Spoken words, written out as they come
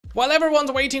While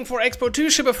everyone's waiting for Expo to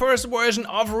ship a first version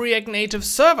of React Native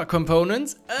server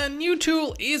components, a new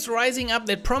tool is rising up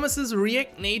that promises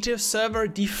React Native server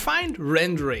defined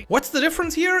rendering. What's the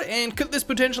difference here, and could this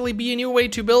potentially be a new way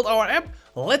to build our app?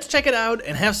 Let's check it out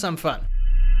and have some fun.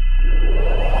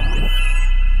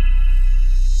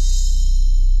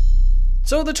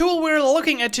 So the tool we're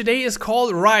looking at today is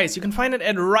called Rise. You can find it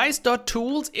at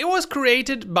rise.tools. It was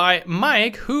created by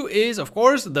Mike, who is of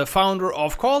course the founder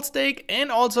of CallStake, and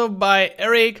also by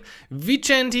Eric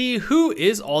Vicenti, who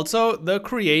is also the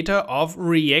creator of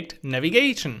React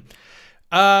Navigation.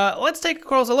 Let's take a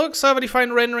closer look.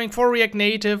 Server-defined rendering for React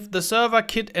Native, the server,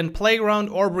 kit, and playground,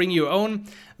 or bring your own.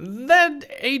 That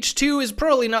H2 is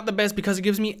probably not the best because it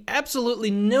gives me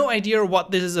absolutely no idea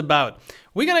what this is about.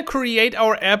 We're gonna create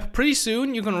our app pretty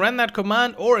soon. You can run that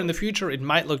command, or in the future it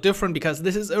might look different because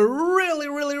this is a really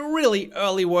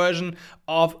early version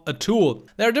of a tool.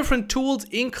 There are different tools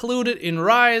included in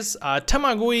Rise.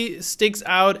 Tamagui sticks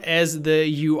out as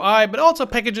the UI, but also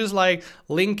packages like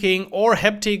linking or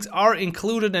haptics are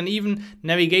included, and even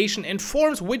navigation and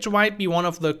forms, which might be one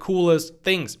of the coolest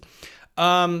things.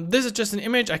 This is just an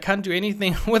image. I can't do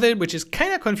anything with it, which is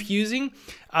kind of confusing.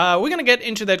 We're gonna get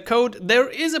into that code. There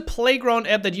is a playground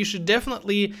app that you should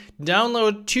definitely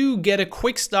download to get a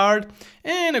quick start,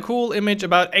 and a cool image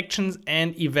about actions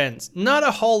and events. Not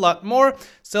a whole lot more,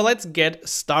 so let's get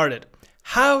started.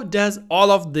 How does all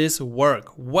of this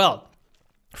work? Well,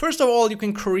 first of all, you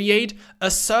can create a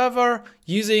server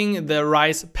using the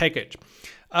Rise package.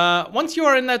 Once you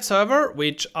are in that server,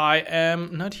 which I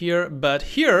am not here, but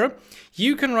here,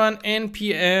 you can run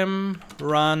npm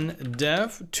run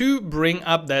dev to bring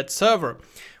up that server,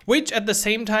 which at the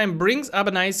same time brings up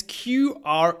a nice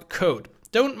QR code.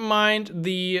 Don't mind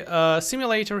the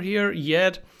simulator here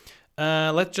yet.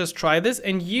 Let's just try this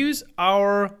and use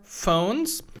our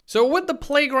phones. So with the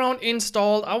playground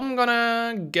installed, I'm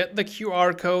gonna get the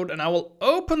QR code and I will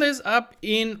open this up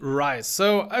in Rise.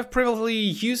 So I've previously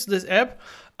used this app.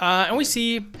 And we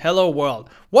see hello world.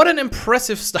 What an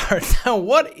impressive start.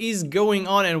 What is going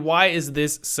on and why is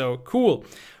this so cool?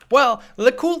 Well,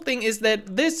 the cool thing is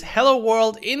that this hello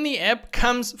world in the app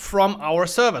comes from our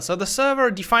server. So the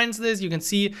server defines this. You can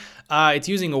see it's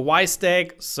using a Y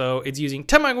stack, so it's using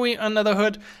Tamagui under the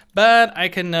hood. But I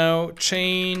can now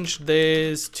change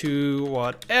this to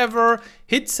whatever,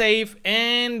 hit save,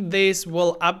 and this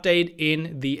will update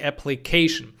in the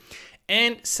application.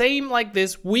 And same like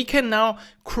this, we can now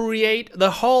create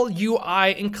the whole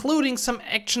UI, including some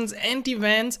actions and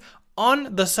events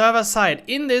on the server side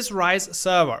in this Rise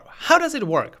server. How does it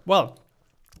work? Well,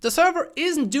 the server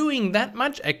isn't doing that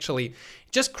much actually.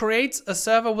 It just creates a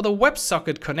server with a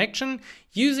WebSocket connection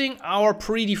using our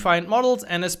predefined models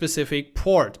and a specific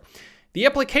port. The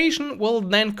application will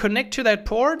then connect to that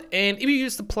port, and if you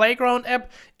use the Playground app,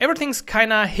 everything's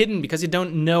kinda hidden because you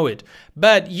don't know it.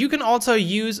 But you can also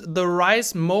use the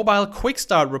Rise Mobile Quick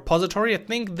Start repository. I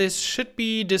think this should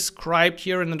be described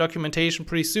here in the documentation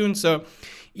pretty soon. So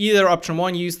either option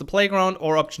 1, use the Playground,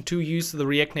 or option 2, use the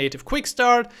React Native Quick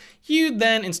Start. You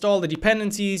then install the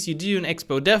dependencies, you do an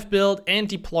Expo dev build and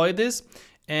deploy this.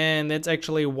 And that's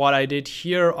actually what I did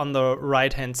here on the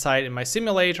right-hand side in my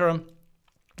simulator.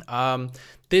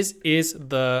 This is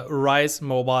the Rise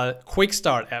Mobile Quick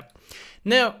Start app.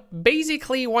 Now,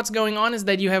 basically what's going on is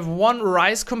that you have one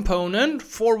Rise component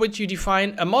for which you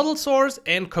define a model source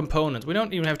and components. We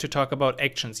don't even have to talk about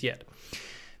actions yet.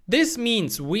 This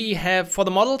means we have, for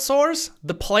the model source,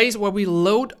 the place where we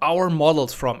load our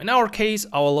models from. In our case,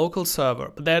 our local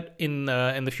server. But that in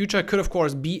the future could of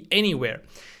course be anywhere.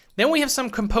 Then we have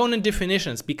some component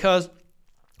definitions, because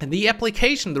the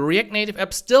application, the React Native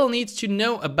app, still needs to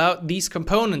know about these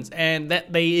components and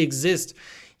that they exist.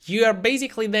 You are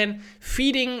basically then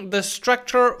feeding the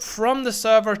structure from the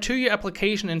server to your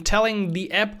application and telling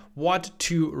the app what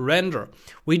to render.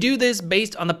 We do this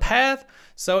based on the path.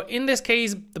 So in this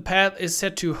case, the path is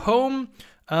set to home.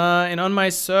 And on my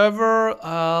server,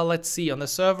 let's see, on the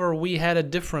server we had a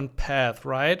different path,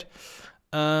 right?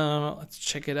 Let's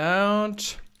check it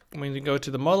out. When we go to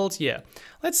the models, yeah.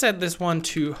 Let's set this one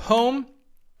to home.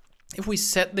 If we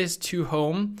set this to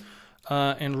home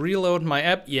and reload my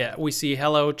app, yeah, we see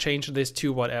hello, change this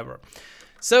to whatever.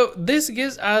 So this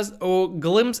gives us a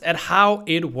glimpse at how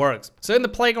it works. So in the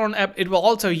Playground app, it will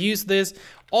also use this.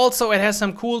 Also, it has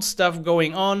some cool stuff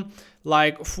going on,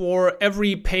 like for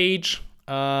every page,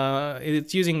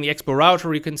 it's using the Expo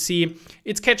router. You can see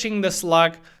it's catching the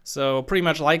slug, so pretty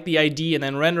much like the ID, and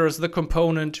then renders the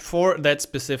component for that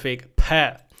specific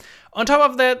path. On top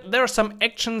of that, there are some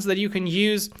actions that you can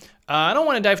use. I don't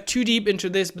want to dive too deep into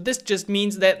this, but this just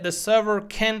means that the server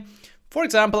can, for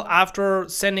example, after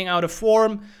sending out a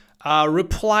form,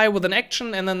 reply with an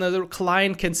action, and then the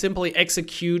client can simply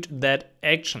execute that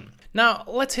action. Now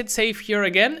let's hit save here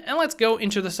again, and let's go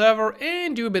into the server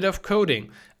and do a bit of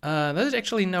coding. Does it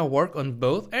actually now work on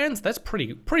both ends? That's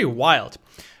pretty wild.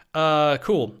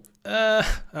 Cool.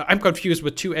 I'm confused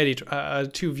with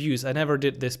two views. I never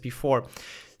did this before.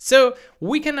 So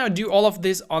we can now do all of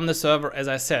this on the server, as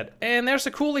I said. And there's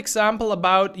a cool example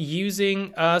about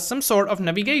using some sort of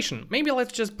navigation. Maybe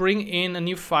let's just bring in a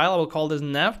new file. I will call this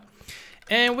nav.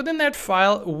 And within that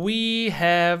file, we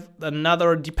have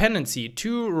another dependency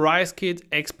to RiseKit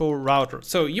Expo router.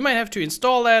 So you might have to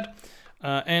install that.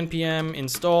 npm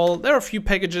install. There are a few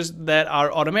packages that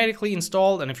are automatically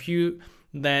installed and a few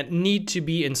that need to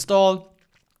be installed.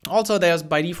 Also, there's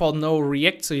by default no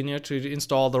React, so you need to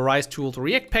install the RiseTools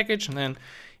React package, and then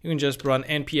you can just run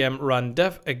npm run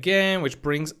dev again, which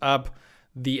brings up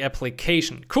the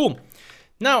application. Cool.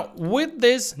 Now, with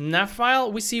this nav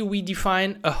file, we see we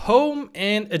define a home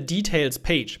and a details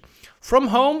page. From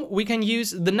home, we can use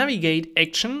the navigate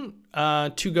action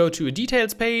to go to a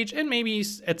details page, and maybe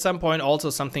at some point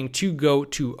also something to go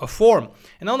to a form.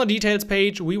 And on the details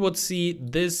page, we would see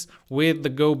this with the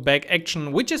go back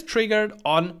action, which is triggered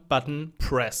on button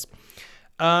press.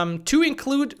 To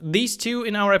include these two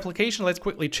in our application, let's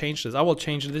quickly change this. I will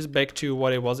change this back to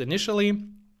what it was initially.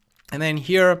 And then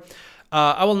here,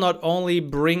 I will not only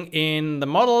bring in the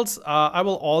models, I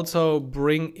will also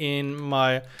bring in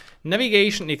my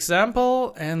navigation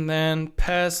example, and then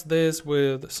pass this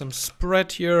with some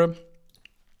spread here.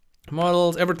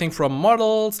 Models, everything from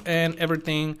models and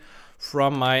everything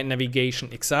from my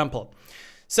navigation example.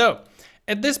 So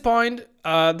at this point,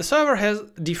 the server has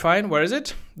defined, where is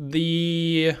it?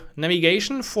 The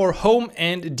navigation for home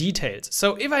and details.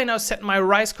 So if I now set my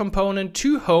Rise component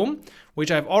to home, which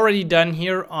I've already done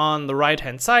here on the right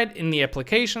hand side in the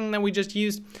application that we just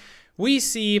used, we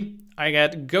see I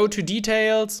got go to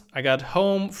details, I got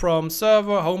home from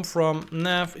server, home from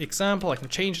nav example. I can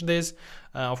change this,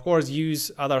 of course, use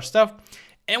other stuff.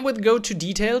 And with go to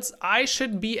details, I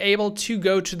should be able to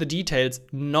go to the details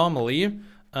normally.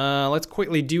 Let's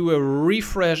quickly do a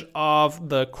refresh of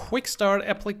the quick start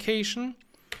application.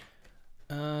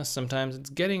 Sometimes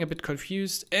it's getting a bit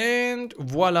confused, and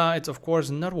voila, it's of course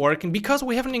not working because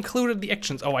we haven't included the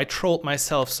actions. Oh, I trolled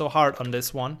myself so hard on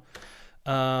this one.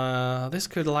 This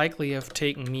could likely have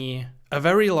taken me a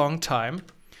very long time.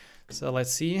 So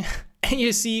let's see. And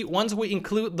you see, once we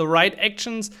include the right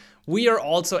actions, we are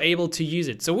also able to use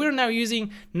it. So we're now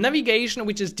using navigation,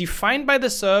 which is defined by the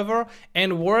server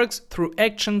and works through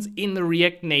actions in the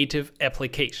React Native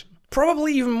application.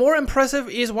 Probably even more impressive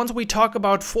is once we talk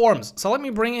about forms. So let me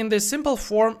bring in this simple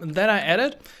form that I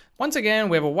added. Once again,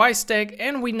 we have a Y stack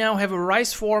and we now have a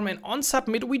Rise form, and on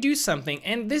submit we do something.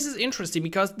 And this is interesting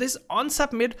because this on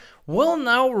submit will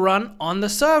now run on the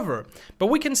server, but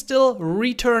we can still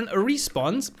return a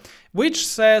response which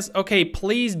says, okay,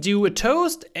 please do a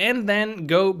toast, and then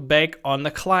go back on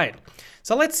the client.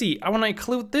 So let's see, I want to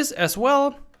include this as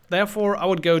well. Therefore, I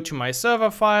would go to my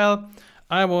server file.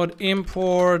 I would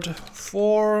import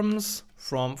forms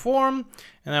from form,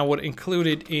 and I would include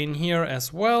it in here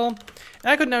as well. And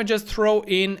I could now just throw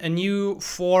in a new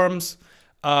forms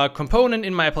component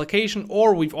in my application,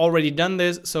 or we've already done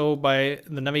this. So by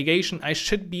the navigation, I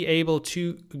should be able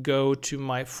to go to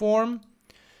my form.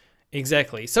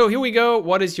 Exactly. So here we go.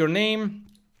 What is your name?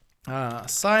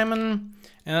 Simon.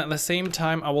 And at the same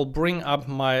time, I will bring up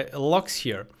my logs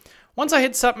here. Once I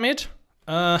hit submit,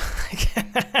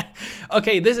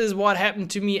 okay, this is what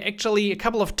happened to me actually a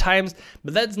couple of times,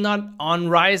 but that's not on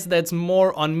Rise, that's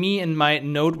more on me and my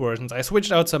Node versions. I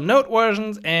switched out some Node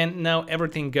versions and now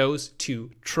everything goes to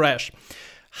trash.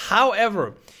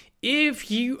 However, if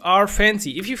you are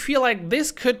fancy, if you feel like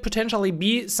this could potentially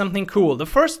be something cool, the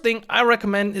first thing I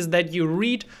recommend is that you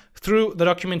read through the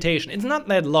documentation. It's not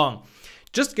that long.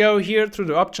 Just go here through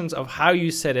the options of how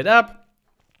you set it up,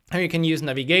 how you can use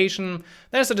navigation.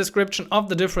 There's a description of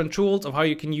the different tools, of how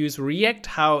you can use React,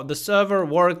 how the server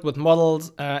worked with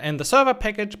models and the server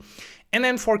package. And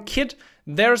then for Kit,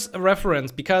 there's a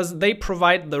reference because they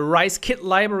provide the Rise Kit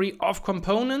library of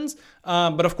components.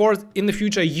 But of course, in the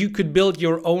future, you could build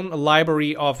your own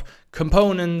library of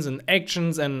components and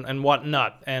actions and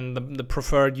whatnot, and the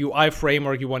preferred UI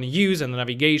framework you want to use, and the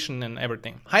navigation and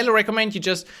everything. Highly recommend you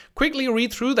just quickly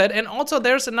read through that. And also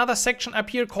there's another section up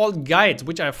here called guides,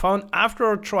 which I found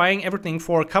after trying everything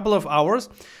for a couple of hours.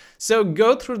 So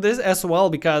go through this as well,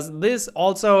 because this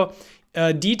also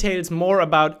details more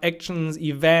about actions,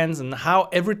 events, and how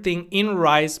everything in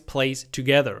Rise plays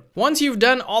together. Once you've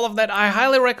done all of that, I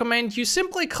highly recommend you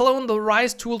simply clone the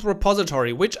Rise tools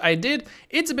repository, which I did.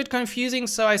 It's a bit confusing,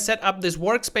 so I set up this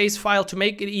workspace file to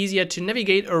make it easier to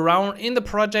navigate around in the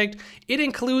project. It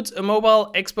includes a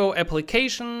mobile Expo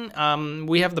application.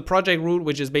 We have the project root,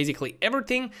 which is basically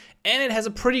everything, and it has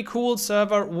a pretty cool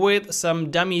server with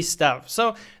some dummy stuff.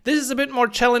 So this is a bit more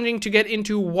challenging to get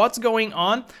into what's going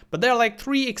on, but there are like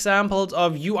 3 examples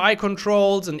of UI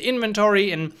controls and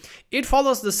inventory, and it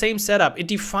follows the same setup. It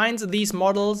defines these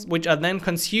models, which are then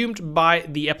consumed by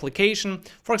the application.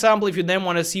 For example, if you then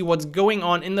want to see what's going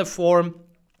on in the form,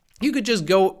 you could just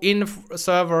go in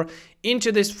server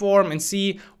into this form and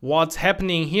see what's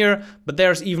happening here. But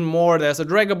there's even more. There's a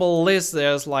draggable list,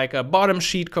 there's like a bottom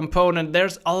sheet component,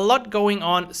 there's a lot going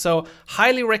on. So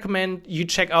highly recommend you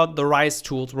check out the Rise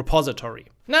tools repository.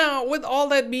 Now, with all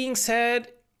that being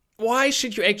said, why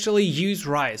should you actually use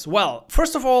Rise? Well,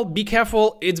 first of all, be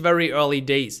careful, it's very early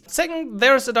days. Second,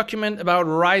 there's a document about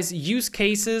Rise use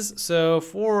cases. So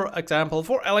for example,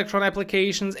 for Electron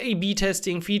applications, A/B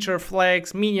testing, feature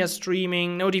flags, media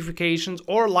streaming, notifications,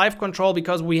 or live control,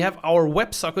 because we have our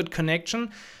WebSocket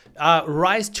connection,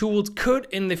 Rise tools could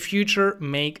in the future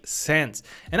make sense.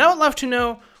 And I would love to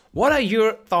know, what are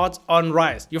your thoughts on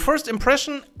Rise? Your first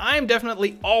impression? I'm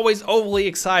definitely always overly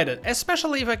excited,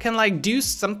 especially if I can like do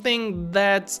something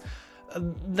that's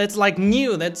like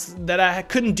new, that I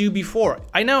couldn't do before.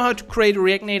 I know how to create a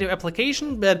React Native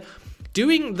application, but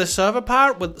doing the server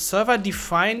part with server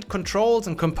defined controls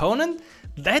and component,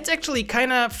 that's actually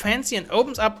kind of fancy and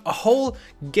opens up a whole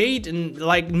gate and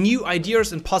like new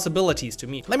ideas and possibilities to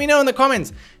me. Let me know in the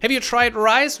comments. Have you tried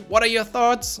Rise? What are your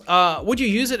thoughts? Would you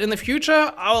use it in the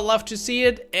future? I would love to see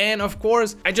it. And of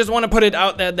course, I just want to put it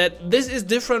out there that this is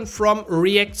different from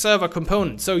React server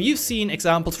components. So you've seen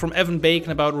examples from Evan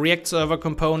Bacon about React server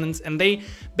components, and they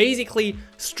basically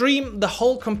stream the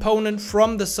whole component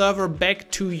from the server back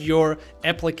to your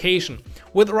application.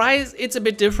 With Rise, it's a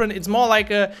bit different. It's more like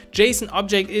a JSON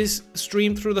object is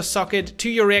streamed through the socket to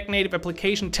your React Native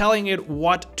application, telling it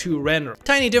what to render.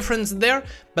 Tiny difference there,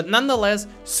 but nonetheless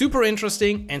super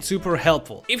interesting and super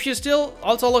helpful. If you're still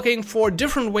also looking for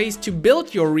different ways to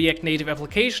build your React Native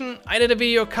application, I did a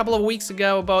video a couple of weeks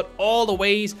ago about all the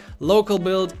ways: local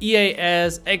build,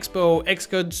 EAS, Expo,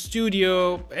 Xcode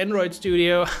Studio, Android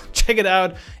Studio. Check it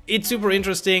out. It's super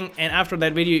interesting, and after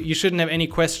that video you shouldn't have any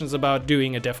questions about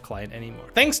doing a dev client anymore.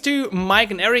 Thanks to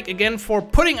Mike and Eric again for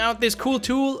putting out this cool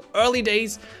tool. Early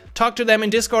days. Talk to them in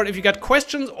Discord if you got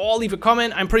questions, or leave a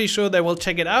comment. I'm pretty sure they will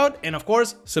check it out. And of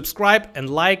course, subscribe and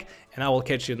like, and I will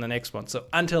catch you in the next one. So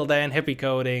until then, happy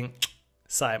coding,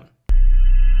 Simon.